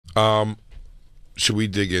Should we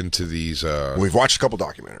dig into these? We've watched a couple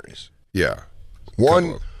documentaries. Yeah.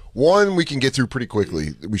 One we can get through pretty quickly.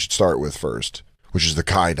 We should start with first, which is the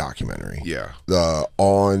Kai documentary. Yeah.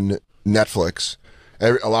 On Netflix.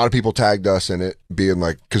 A lot of people tagged us in it, being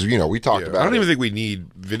like, because we talked about. I don't even think we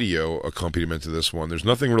need video accompaniment to this one. There's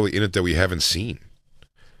nothing really in it that we haven't seen.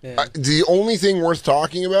 Yeah. The only thing worth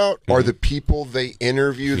talking about are the people they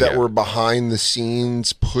interview that were behind the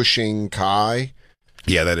scenes pushing Kai.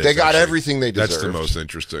 Yeah, that is. They got everything they deserved. That's the most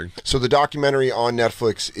interesting. So the documentary on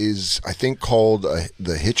Netflix is, I think, called The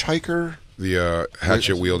Hitchhiker. The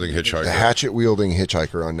hatchet-wielding hitchhiker. The hatchet-wielding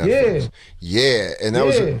hitchhiker on Netflix. Yeah, and that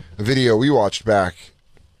was a video we watched back.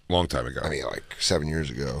 Long time ago. I mean, like 7 years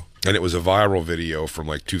ago. And it was a viral video from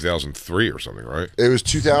like 2003 or something, right? It was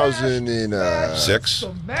 2006?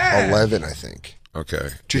 11, I think. Okay.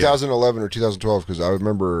 2011 or 2012, because I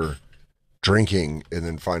remember drinking and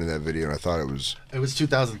then finding that video, and I thought it was... It was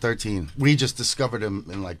 2013. We just discovered him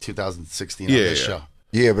in like 2016 on this show.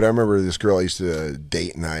 Yeah, but I remember this girl I used to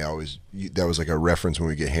date, and that was like a reference when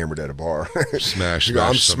we get hammered at a bar. Smash, go,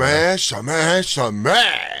 I'm smashed.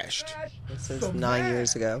 This is 9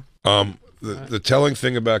 years ago. The telling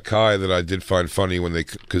thing about Kai that I did find funny when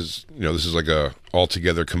because this is like a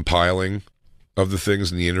altogether compiling of the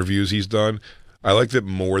things in the interviews he's done. I like that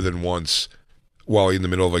more than once, while in the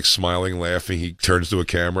middle of like smiling, laughing, he turns to a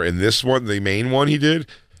camera. In this one, the main one he did,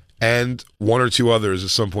 and one or two others, at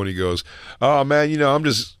some point he goes, "Oh man, I'm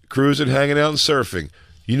just cruising, hanging out, and surfing.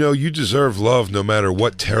 You deserve love no matter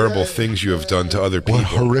what terrible things you have done to other people. What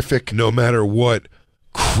horrific, no matter what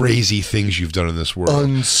crazy things you've done in this world.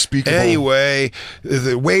 Unspeakable. Anyway,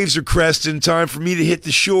 the waves are cresting. Time for me to hit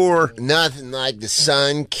the shore. Nothing like the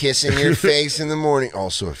sun kissing your face in the morning."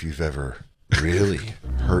 Also, if you've ever really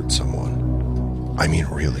hurt someone, I mean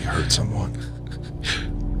really hurt someone,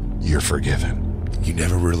 you're forgiven. You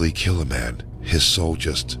never really kill a man. His soul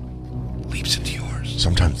just leaps into yours.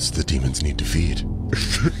 Sometimes the demons need to feed.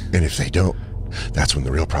 And if they don't, that's when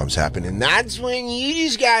the real problems happen. And that's when you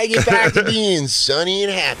just gotta get back to being sunny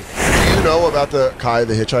and happy. Do you know about the Kai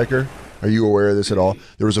the Hitchhiker? Are you aware of this at all?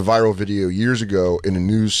 There was a viral video years ago in a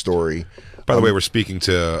news story. By the way, we're speaking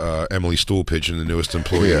to Emily Stoolpigeon, the newest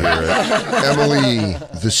employee here. Emily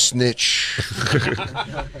the snitch.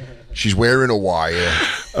 She's wearing a wire.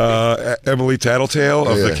 Emily Tattletale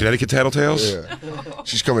of the Connecticut Tattletales. Yeah.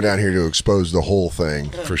 She's coming down here to expose the whole thing.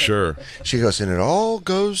 For sure. She goes, and it all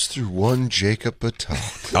goes through one Jacob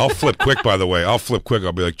Batal. I'll flip quick, by the way. I'll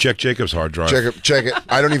be like, check Jacob's hard drive. Check it.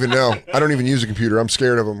 I don't even know. I don't even use a computer. I'm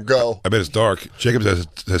scared of him. Go. I bet it's dark. Jacob has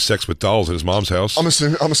sex with dolls at his mom's house. I'm a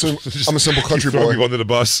simple country boy. Throwing under the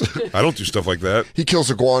bus. I don't do stuff like that. He kills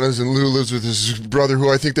iguanas, and Lou lives with his brother, who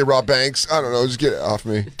I think they rob banks. I don't know. Just get it off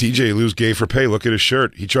me. DJ Lou's gay for pay. Look at his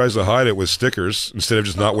shirt. He tries to hide it with stickers instead of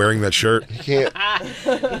just not wearing that shirt. He can't.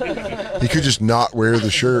 He could just not wear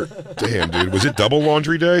the shirt. Damn, dude. Was it double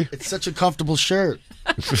laundry day? It's such a comfortable shirt.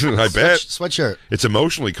 I bet. Sweatshirt. It's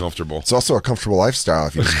emotionally comfortable. It's also a comfortable lifestyle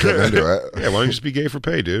if you just get into it. Yeah, why don't you just be gay for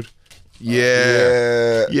pay, dude?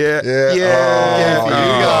 Yeah.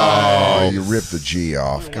 Oh, you ripped the G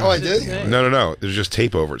off. God. Oh, I did? No. There's just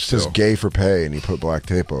tape over it still. It says gay for pay, and he put black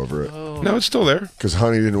tape over it. Oh. No, it's still there. Because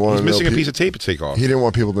Honey didn't want to know. He's missing a piece of tape to take off. He didn't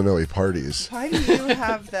want people to know he parties. Why do you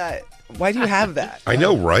have that? Why do you have that? I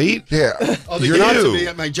know, right? Yeah. You're not to me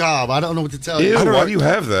at my job. I don't know what to tell you. Why do you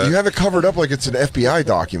have that? You have it covered up like it's an FBI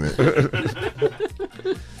document. There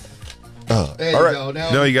all right. you go.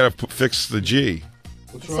 Now, No, you got to fix the G.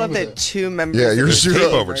 what's It's wrong not with that it? two members. Yeah, you're There's zero.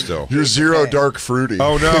 tape over it still. You're zero dark fruity.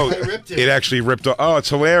 Oh, no. ripped it. It actually ripped off. Oh, it's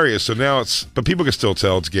hilarious. So now but people can still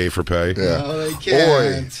tell it's gay for pay. Yeah. No, they Boy,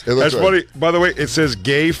 can't. it looks That's funny. By the way, it says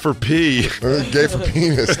gay for P. Gay for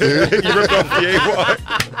penis, dude. You ripped off the AY.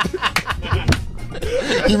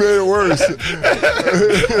 You made it worse.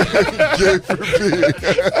 Gay for P.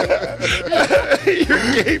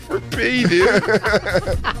 You're gay for P, dude.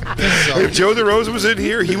 If Joe DeRosa was in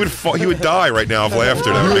here, he would die right now of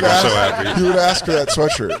laughter. That would make him so happy. You would ask for that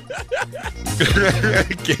sweatshirt.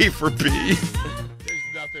 Gay for P.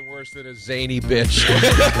 There's nothing worse than a zany bitch.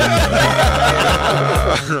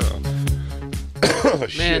 Oh,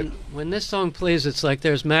 Man, when this song plays, it's like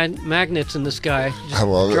there's magnets in the sky. Just I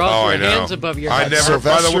love it. draws I your know. hands above your I head. never.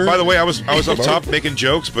 Sylvester? By the way, I was up top making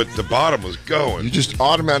jokes, but the bottom was going. You just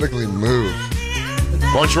automatically move.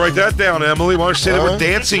 Why don't you write that down, Emily? Why don't you say that we're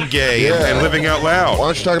dancing gay and living out loud? Why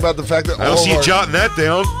don't you talk about the fact that I don't see you jotting that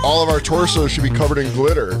down. all of our torsos should be covered in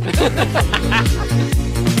glitter?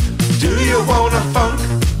 Do you want a funk?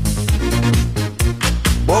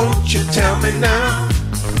 Won't you tell me now?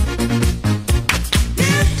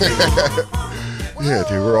 Yeah,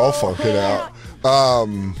 dude, we're all funking out.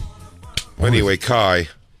 Anyway, Kai.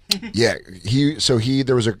 Yeah,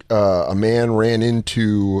 there was a man ran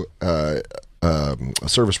into a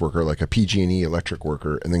service worker, like a PG&E electric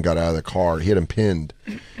worker, and then got out of the car. He had him pinned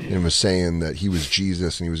and was saying that he was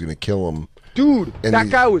Jesus and he was going to kill him. Dude, and that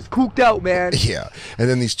guy was cooked out, man. Yeah, and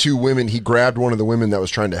then these two women, he grabbed one of the women that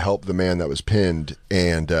was trying to help the man that was pinned,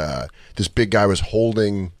 and this big guy was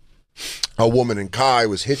holding a woman, and Kai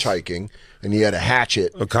was hitchhiking, and he had a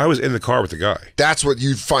hatchet. Oh, Kai was in the car with the guy. That's what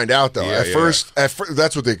you find out, though. At first, that's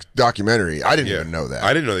what the documentary. I didn't even know that.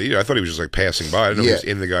 I didn't know that either. I thought he was just like passing by. I didn't know he was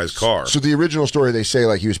in the guy's car. So the original story, they say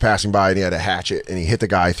like he was passing by and he had a hatchet and he hit the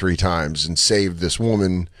guy 3 times and saved this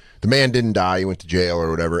woman. The man didn't die. He went to jail or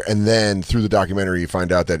whatever. And then through the documentary, you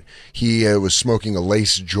find out that he was smoking a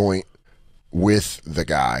lace joint with the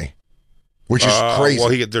guy, which is crazy.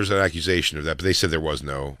 Well, there's an accusation of that, but they said there was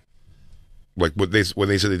no. Like when they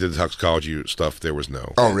said they did the toxicology stuff, there was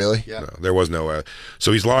no. Oh, really? Yeah. No, there was no.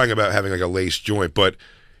 So he's lying about having like a lace joint, but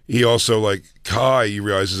he also like Kai. You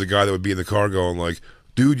realize is a guy that would be in the car going like,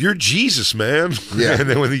 "Dude, you're Jesus, man." Yeah. And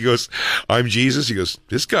then when he goes, "I'm Jesus," he goes,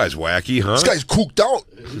 "This guy's wacky, huh?" This guy's cooked out.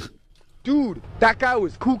 Dude, that guy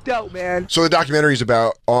was cooked out, man. So the documentary is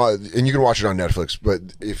about, and you can watch it on Netflix, but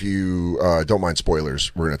if you don't mind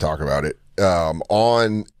spoilers, we're going to talk about it.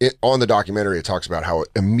 On the documentary, it talks about how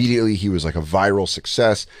immediately he was like a viral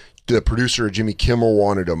success. The producer, Jimmy Kimmel,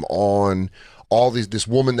 wanted him on. This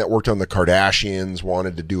woman that worked on the Kardashians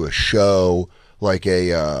wanted to do a show, like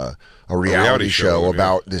a reality show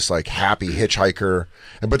about this like happy hitchhiker.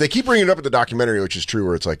 But they keep bringing it up in the documentary, which is true,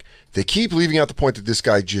 where it's like they keep leaving out the point that this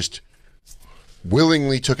guy just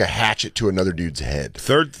willingly took a hatchet to another dude's head.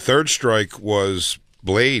 Third strike was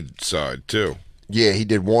blade side too. Yeah, he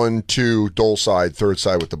did 1, 2, dole side, third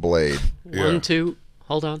side with the blade. 1, 2,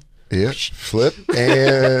 hold on. Yeah, flip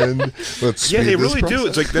and let's. Yeah, they really do.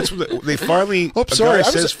 It's like that's what they finally. Oh, sorry, a guy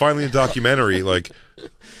says finally in the documentary, like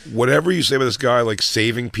whatever you say about this guy, like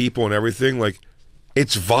saving people and everything, like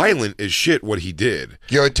it's violent as shit what he did.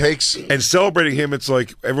 You know, it takes and celebrating him. It's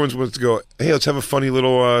like everyone's wants to go, hey, let's have a funny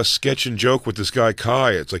little sketch and joke with this guy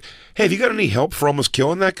Kai. It's like, hey, have you got any help for almost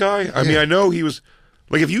killing that guy? I mean, I know he was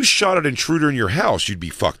like, if you shot an intruder in your house, you'd be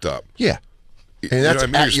fucked up. Yeah. And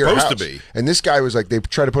that's you're supposed to be. And this guy was like, they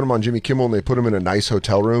tried to put him on Jimmy Kimmel, and they put him in a nice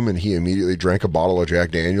hotel room, and he immediately drank a bottle of Jack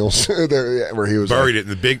Daniels, where he was buried it in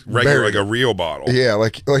the big regular, like a real bottle. Yeah,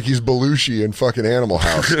 like he's Belushi in fucking Animal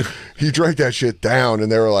House. He drank that shit down,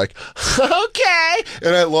 and they were like, okay.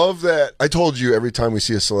 And I love that. I told you every time we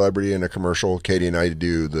see a celebrity in a commercial, Katie and I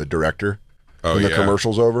do the director. When the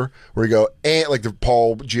commercial's over, where you go, and like the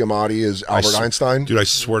Paul Giamatti is Albert Einstein. Dude, I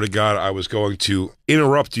swear to God, I was going to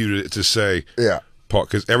interrupt you to say, Paul,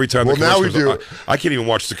 because every time the now we commercial do. I can't even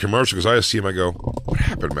watch the commercial because I just see him. I go, what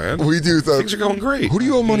happened, man? We do. Things are going great. Who do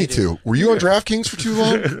you owe money to? Were you on DraftKings for too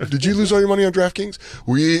long? Did you lose all your money on DraftKings?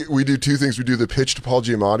 We do 2 things. We do the pitch to Paul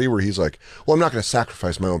Giamatti, where he's like, well, I'm not going to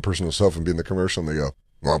sacrifice my own personal self and be in the commercial. And they go,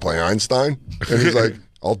 you want to play Einstein? And he's like,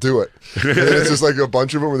 I'll do it. And then it's just like a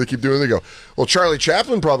bunch of them where they keep doing it. They go, well, Charlie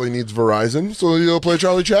Chaplin probably needs Verizon, so you'll play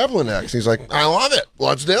Charlie Chaplin next. And he's like, I love it.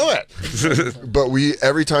 Let's do it. But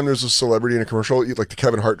every time there's a celebrity in a commercial, like the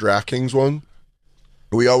Kevin Hart DraftKings one,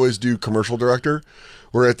 we always do commercial director,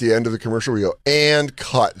 where at the end of the commercial we go, and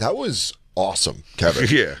cut. That was awesome, Kevin.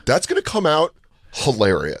 Yeah. That's going to come out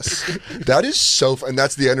hilarious. That is so and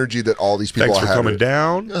that's the energy that all these people Thanks for have. coming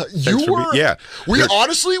down. We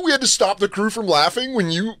honestly, we had to stop the crew from laughing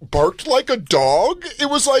when you barked like a dog. It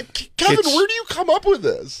was like, Kevin, where do you come up with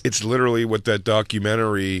this? It's literally what that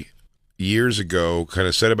documentary years ago kind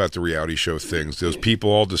of said about the reality show things. Those people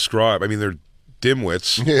all describe, I mean, they're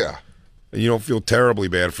dimwits. Yeah. And you don't feel terribly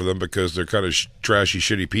bad for them because they're kind of trashy,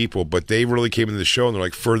 shitty people, but they really came into the show and they're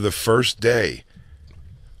like, for the first day,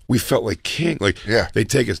 we felt like king. Like, they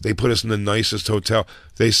take us, they put us in the nicest hotel.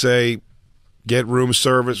 They say, get room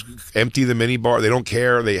service, empty the mini bar. They don't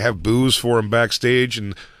care. They have booze for them backstage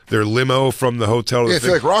and their limo from the hotel. Yeah,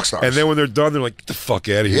 feel like rock stars. And then when they're done, they're like, get the fuck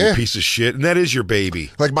out of here, you piece of shit. And that is your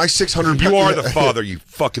baby. Like my 600 You are the father, you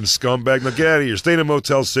fucking scumbag. Now get out of here. Stay in a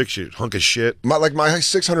Motel 6, you hunk of shit. My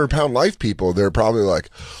 600-pound life people, they're probably like,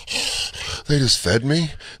 they just fed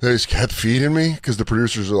me. They just kept feeding me. Because the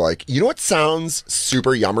producers are like, you know what sounds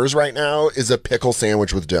super yummers right now is a pickle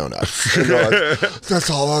sandwich with donuts. And they're like, that's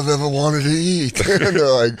all I've ever wanted to eat. And they're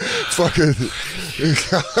like, fucking,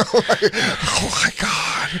 oh my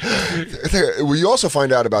God. We also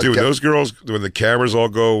find out about... Dude, those girls, when the cameras all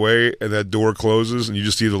go away and that door closes and you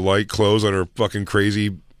just see the light close on her fucking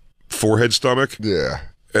crazy forehead stomach. Yeah.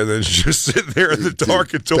 And then she's just sitting there in the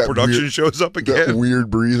dark until production shows up again. That weird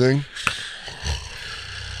breathing.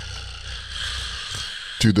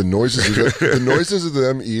 Dude, the noises of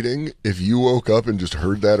them eating, if you woke up and just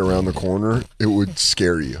heard that around the corner, it would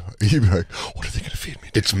scare you. You'd be like, what are they going to feed me?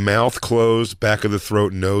 It's mouth closed, back of the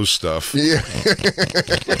throat, nose stuff. Yeah.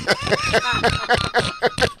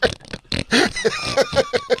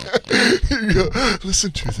 You go,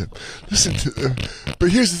 listen to them.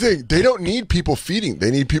 But here's the thing. They don't need people feeding.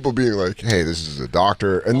 They need people being like, hey, this is a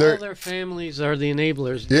doctor. And all their families are the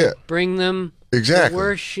enablers. Yeah. Bring them exactly the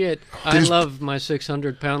worst shit. I love my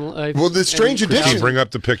 600-pound life. Well, the strange addiction. Bring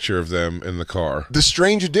up the picture of them in the car. The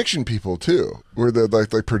strange addiction people, too, where they're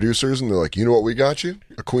like producers, and they're like, you know what we got you?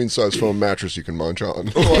 A queen-size foam mattress you can munch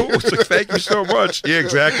on. It's like, thank you so much. Yeah,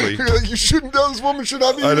 exactly. You're like, you shouldn't know this woman should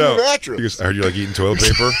not be eating a mattress. I heard you like eating toilet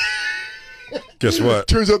paper. Guess what?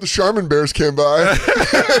 Turns out the Charmin bears came by.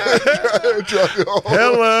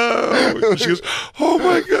 Hello. She goes, oh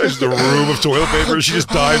my gosh, the room of toilet paper. She just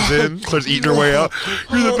dives in, starts eating her way out.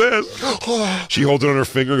 You're the best. She holds it on her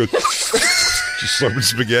finger, goes, she's slurping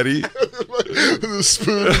spaghetti. The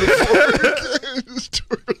spoon and the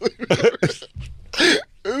fork.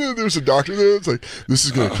 And then there's a doctor there. It's like, this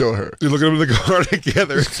is going to kill her. You look at them in the car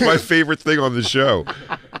together. It's my favorite thing on the show.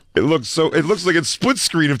 It looks like it's split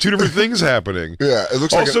screen of two different things happening. Yeah, it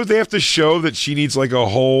looks also, like they have to show that she needs like a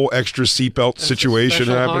whole extra seatbelt situation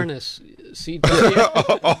a happen. harness.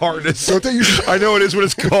 Seatbelt. A harness. Don't they usually... I know it is what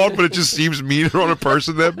it's called, but it just seems meaner on a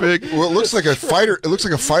person that big. Well, it looks like a fighter. It looks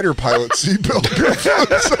like a fighter pilot seatbelt.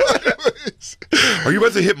 Are you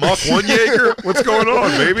about to hit Mach 1, Jaeger? What's going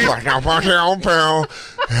on, baby?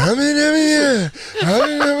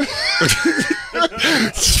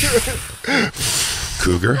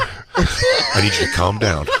 Cougar, I need you to calm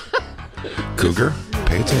down. Cougar,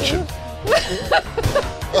 pay attention.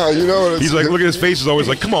 You know what? He's like, look at his face. Is always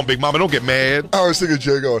like, come on, big mama, don't get mad. I was thinking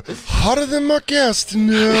Jay going, hotter than my gas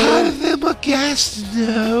no. Hotter than my gas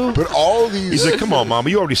no. But all of these... He's like, come on, mama,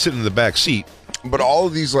 you already sitting in the back seat. But all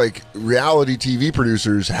of these like reality TV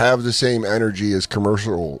producers have the same energy as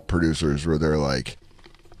commercial producers, where they're like,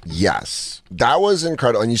 yes, that was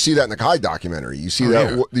incredible. And you see that in the Kai documentary. You see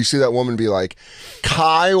you see that woman be like,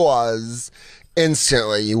 Kai was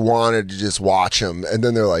instantly, you wanted to just watch him. And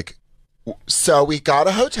then they're like, so we got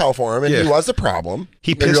a hotel for him, and he was a problem.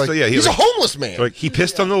 He pissed. Like, he's a homeless man. Like he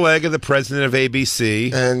pissed on the leg of the president of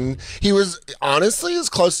ABC, and he was honestly as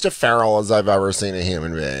close to feral as I've ever seen a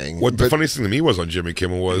human being. What the funniest thing to me was on Jimmy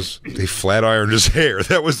Kimmel was they flat ironed his hair.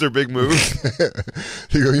 That was their big move.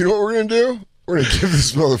 He go, you know what we're gonna do? We're gonna give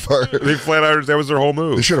this motherfucker. They flat ironed. That was their whole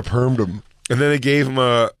move. They should have permed him. And then they gave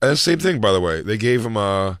him same thing, by the way. They gave him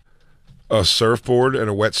a surfboard and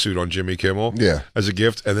a wetsuit on Jimmy Kimmel as a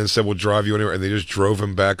gift, and then said, we'll drive you anywhere. And they just drove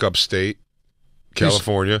him back upstate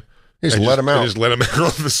California. Just let him out. They just let him out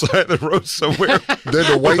on the side of the road somewhere. They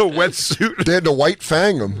had to with a wetsuit. They had to white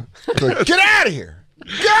fang him. Like, get out of here.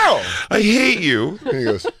 Go. I hate you. And he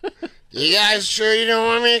goes, you guys sure you don't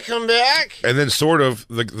want me to come back? And then sort of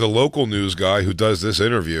the local news guy who does this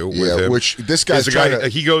interview with him. Which this guy's trying to...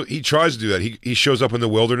 He tries to do that. He shows up in the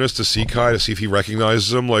wilderness to see Kai to see if he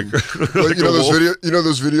recognizes him. Like, like you know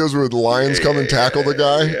those videos where the lions come and tackle the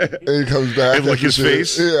guy, and he comes back and lick his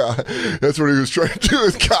face. Yeah, that's what he was trying to do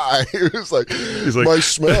with Kai. He was like, my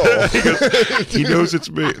smell. He knows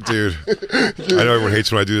it's me, dude. I know everyone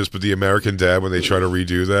hates when I do this, but the American Dad, when they try to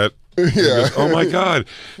redo that. Yeah. Goes, oh my God,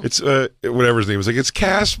 it's whatever his name is. Like, it's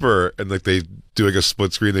Casper, and like they do like a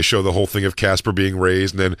split screen. They show the whole thing of Casper being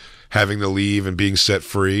raised and then having to leave and being set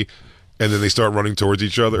free, and then they start running towards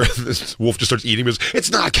each other. And this wolf just starts eating him.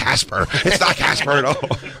 It's not Casper. It's not Casper at all.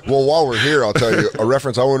 Well, while we're here, I'll tell you a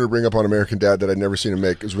reference I wanted to bring up on American Dad that I'd never seen him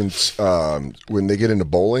make is when they get into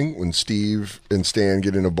bowling, when Steve and Stan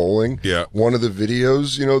get into bowling. Yeah. One of the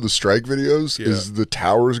videos, you know, the strike videos, is the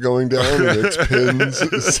towers going down and it's pins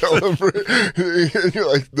celebrate. And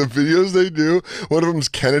you're like, the videos they do, one of them's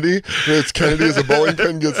Kennedy, and it's Kennedy as a bowling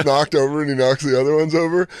pin gets knocked over and he knocks the other ones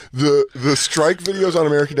over. The strike videos on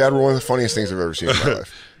American Dad were one of the funniest things I've ever seen in my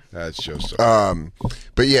life. That shows so.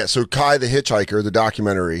 But yeah, so Kai the Hitchhiker, the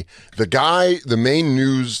documentary, the main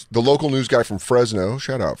news, the local news guy from Fresno,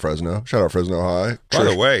 shout out Fresno High. By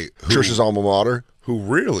the way, Trish's alma mater, who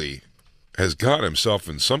really has got himself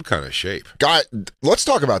in some kind of shape. Guy, let's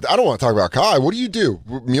talk about that. I don't want to talk about Kai. What do you do?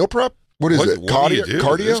 Meal prep? What is it? What do you do?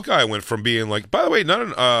 Cardio? This guy went from being like, by the way, not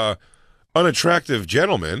an unattractive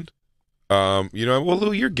gentleman. Well,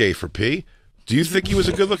 Lou, you're gay for P. Do you think he was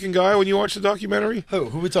a good-looking guy when you watched the documentary? Who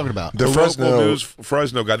are we talking about? The local news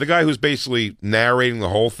Fresno guy, the guy who's basically narrating the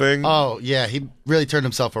whole thing. Oh yeah, he really turned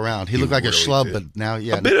himself around. He looked like really a schlub, did. but now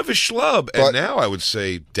a bit of a schlub, and now I would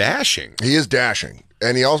say dashing. He is dashing,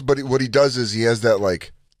 and he also, but what he does is he has that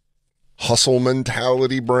like hustle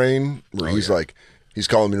mentality brain where he's like, He's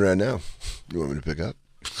calling me right now. You want me to pick up?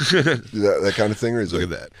 that kind of thing. Or Look at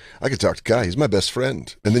that. I could talk to Kai. He's my best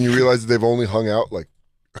friend. And then you realize that they've only hung out like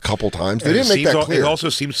a couple times. They didn't make that clear. It also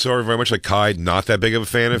seems sort of very much like Kai, not that big of a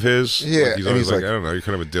fan of his. Yeah, like, he's always like, I don't know, you're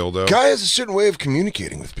kind of a dildo. Kai has a certain way of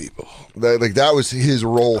communicating with people. That was his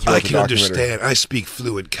role. I can understand. I speak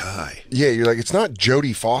fluent Kai. Yeah, you're like, it's not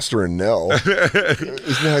Jodie Foster and Nell.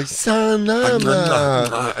 It's like, Sanama,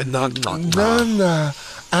 Nana,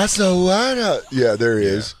 Asawara. Yeah, there he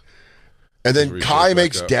is. And then Kai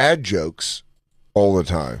makes dad jokes all the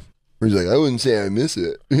time. He's like, I wouldn't say I miss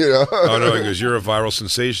it. You know? Oh, no, he goes, you're a viral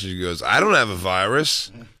sensation. He goes, I don't have a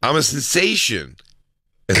virus. I'm a sensation.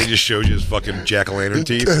 And he just showed you his fucking jack-o'-lantern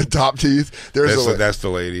teeth. Top teeth. That's the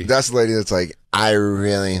lady. That's the lady that's like, I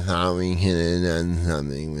really thought we could have done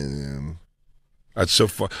something with him. That's so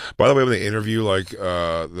fun. By the way, when they interview, like,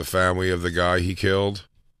 the family of the guy he killed,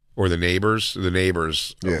 or the neighbors of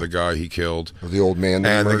the guy he killed. The old man.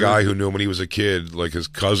 And the guy who knew him when he was a kid, like his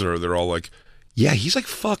cousin, they're all like, yeah, he's like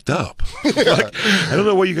fucked up. Like, I don't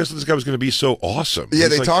know why you guys thought this guy was going to be so awesome. Yeah, he's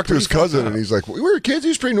they like, talked to his cousin, and he's like, "We were kids. He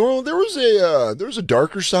was pretty normal. There was a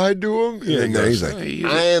darker side to him." Yeah, and he's like,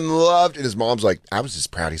 "I am loved." And his mom's like, "I was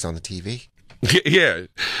just proud he's on the TV." Yeah,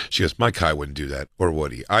 she goes, "My Kai wouldn't do that, or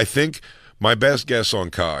would he?" I think my best guess on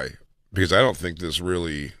Kai, because I don't think this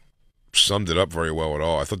really summed it up very well at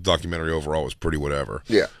all. I thought the documentary overall was pretty whatever.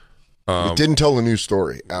 Yeah, it didn't tell the new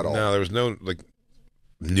story at all. No, there was no like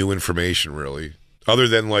new information really, other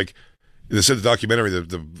than like they said the documentary.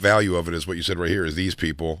 The value of it is what you said right here. Is these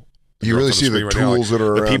people? You really see the tools that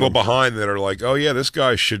are the around people them. behind that are like, oh yeah, this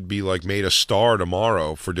guy should be like made a star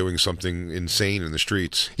tomorrow for doing something insane in the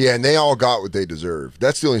streets. Yeah, and they all got what they deserved.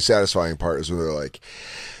 That's the only satisfying part is when they're like,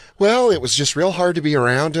 well, it was just real hard to be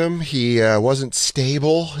around him. He wasn't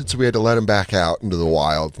stable, and so we had to let him back out into the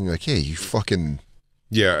wild. And you're like, hey, you fucking...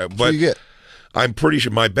 Yeah, but what you get? I'm pretty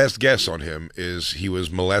sure my best guess on him is he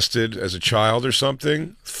was molested as a child or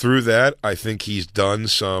something. Through that, I think he's done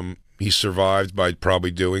some... He survived by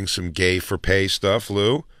probably doing some gay for pay stuff,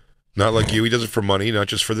 Lou. Not like you. He does it for money, not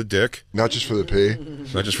just for the dick. Not just for the pee.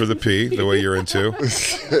 Not just for the pee, the way you're into.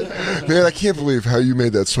 Man, I can't believe how you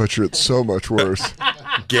made that sweatshirt so much worse.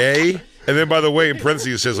 Gay? And then, by the way, in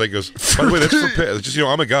parentheses, it says, like, goes, by the way, that's for pee. Just, you know,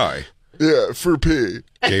 I'm a guy. Yeah, for pee.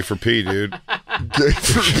 Gay for pee, dude. Gay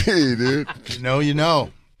for pee, dude. You know, you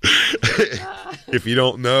know. If you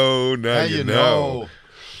don't know, now you know.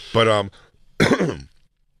 But,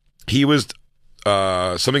 he was,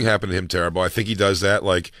 something happened to him terrible. I think he does that.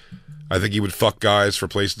 Like, I think he would fuck guys for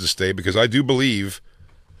places to stay because I do believe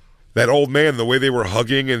that old man, the way they were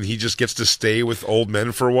hugging and he just gets to stay with old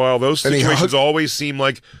men for a while, those situations always seem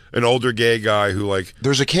like an older gay guy who, like...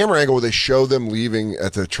 There's a camera angle where they show them leaving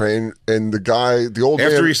at the train and the old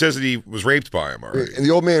man... After he says that he was raped by him already. And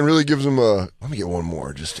the old man really gives him a... Let me get one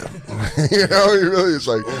more, just to... you know, he really is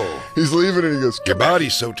like... He's leaving and he goes... Your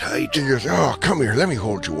body's so tight. He goes, oh, come here, let me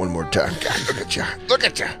hold you one more time. God, look at you. Look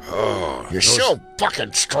at you. Oh, You're so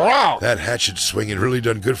fucking strong. That hatchet swinging really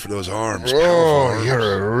done good for those arms. Oh, arms. you're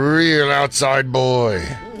a real outside boy.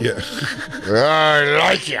 Yeah. I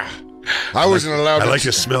like you. I wasn't allowed. I like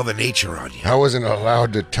to smell the nature on you. I wasn't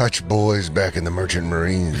allowed to touch boys back in the Merchant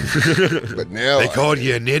Marines, but now they called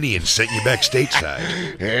you a ninny and sent you back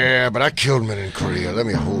stateside. Yeah, but I killed men in Korea. Let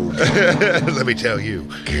me hold you. Let me tell you.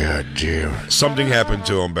 God damn. Something happened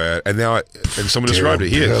to him bad, and now someone described it.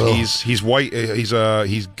 He's white.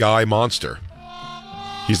 He's Guy Monster.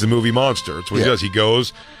 He's the movie Monster. That's what he does. He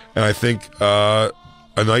goes, and I think a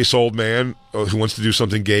nice old man who wants to do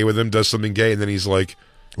something gay with him does something gay, and then he's like.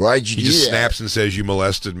 Why'd you He just snaps and says, you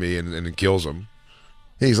molested me, and it kills him.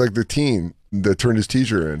 He's like the teen that turned his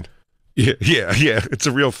teacher in. Yeah. It's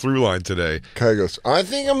a real through line today. Kai goes, I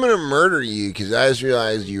think I'm going to murder you because I just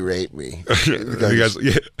realized you raped me. He's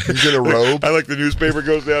in a robe. I like the newspaper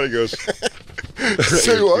goes down, he goes...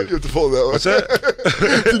 Say what? You have to pull that one. What's that?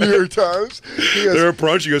 The New York Times. They're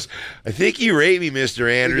approaching. He goes, I think you raped me,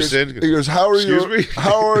 Mr. Anderson. He goes, how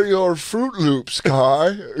are your Fruit Loops,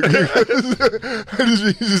 Kai? He's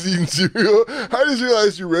just eating cereal. I just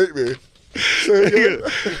realized you raped me.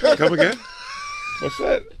 Come again? What's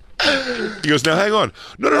that? He goes, now hang on.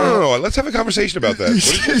 No. Let's have a conversation about that. What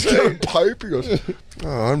did you He's say? got a pipe. He goes,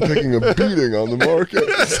 I'm taking a beating on the market.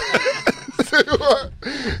 Say what?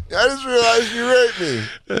 I just realized you raped me.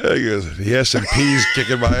 He goes, the S&P's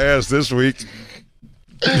kicking my ass this week.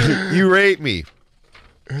 You raped me.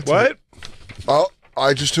 What? Oh,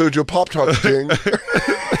 I just told you a Pop-Tart thing.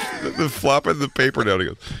 The flopping the paper down. He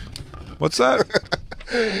goes, what's that?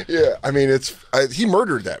 Yeah, I mean, he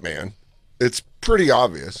murdered that man. It's pretty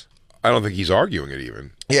obvious. I don't think he's arguing it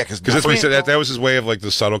even. Yeah, because that's what he said. That was his way of like the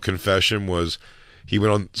subtle confession was he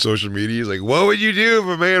went on social media. He's like, "What would you do if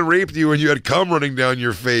a man raped you and you had cum running down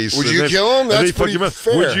your face? Would you kill him? That's pretty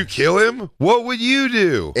fair. Would you kill him? What would you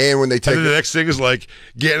do?" And when they take and then the next thing is like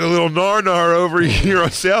getting a little nar over here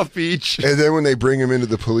on South Beach. And then when they bring him into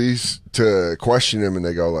the police to question him, and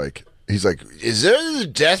they go like, he's like, "Is there the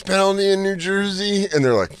death penalty in New Jersey?" And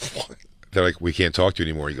they're like, "What?" They're like, "We can't talk to you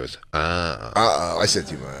anymore." He goes, I said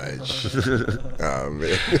too much." Man.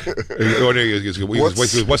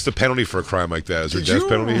 What's the penalty for a crime like that? Is there death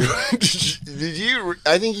penalty here? Did you?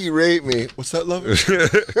 I think you raped me. What's that, lover?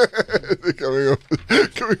 coming over the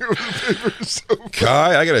paper. So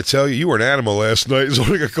Kai, I got to tell you, you were an animal last night. He's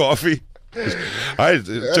holding a coffee.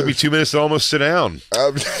 It took me 2 minutes to almost sit down.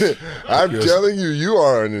 I'm telling you, you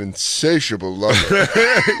are an insatiable lover.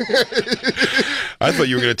 I thought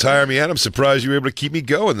you were going to tire me out. I'm surprised you were able to keep me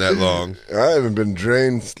going that long. I haven't been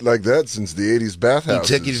drained like that since the 80s bathhouse.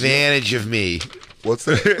 You took advantage of me. What's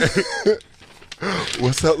that?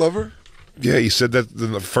 What's that, lover? Yeah, he said that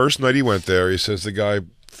the first night he went there, he says the guy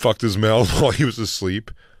fucked his mouth while he was asleep.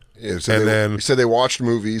 Yeah, so and then he said they watched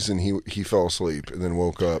movies and he fell asleep and then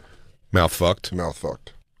woke up. Mouth fucked. Mouth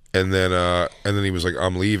fucked. And then he was like,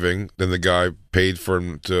 "I'm leaving." Then the guy paid for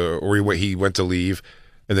him to, or he went to leave,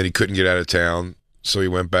 and then he couldn't get out of town, so he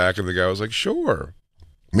went back, and the guy was like, "Sure."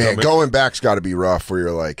 Man, going back's got to be rough. Where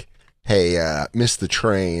you're like, "Hey, missed the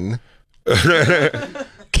train.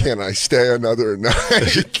 Can I stay another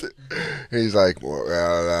night?" He's like,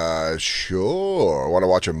 well, "Sure. Want to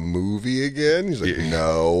watch a movie again?" He's like,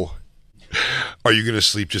 "No." Are you going to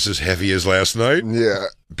sleep just as heavy as last night? Yeah.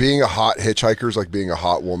 Being a hot hitchhiker is like being a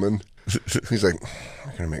hot woman. He's like,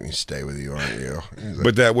 "You're going to make me stay with you, aren't you?" Like,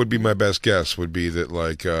 but that would be my best guess, would be that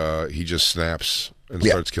like he just snaps and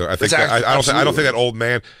starts killing. I think Exactly. I don't think that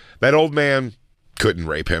old man couldn't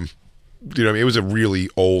rape him. You know what I mean? It was a really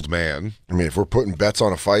old man. I mean, if we're putting bets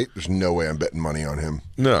on a fight, there's no way I'm betting money on him.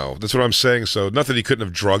 No, that's what I'm saying. So not that he couldn't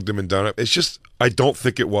have drugged him and done it. It's just I don't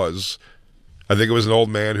think it was. I think it was an old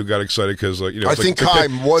man who got excited because, like, you know, I think Kai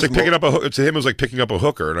was like picking up to him. It was like picking up a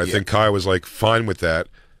hooker, and I think Kai was like fine with that,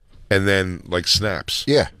 and then like snaps.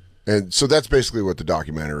 Yeah, and so that's basically what the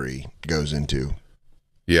documentary goes into.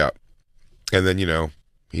 Yeah, and then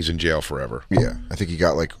he's in jail forever. Yeah, I think he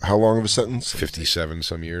got like how long of a sentence? 57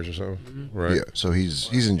 some years or so, right? Yeah, so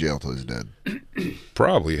he's in jail till he's dead.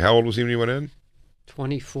 Probably. How old was he when he went in?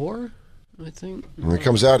 24, I think. When he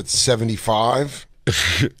comes out, it's 75.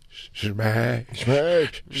 Smash.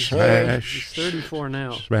 He's 34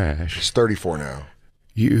 now. Smash. He's 34 now.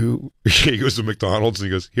 He goes to McDonald's and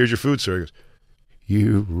he goes, "Here's your food, sir." He goes,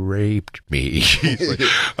 "You raped me." He's like,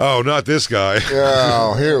 "Oh, not this guy."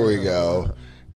 Oh, here we go.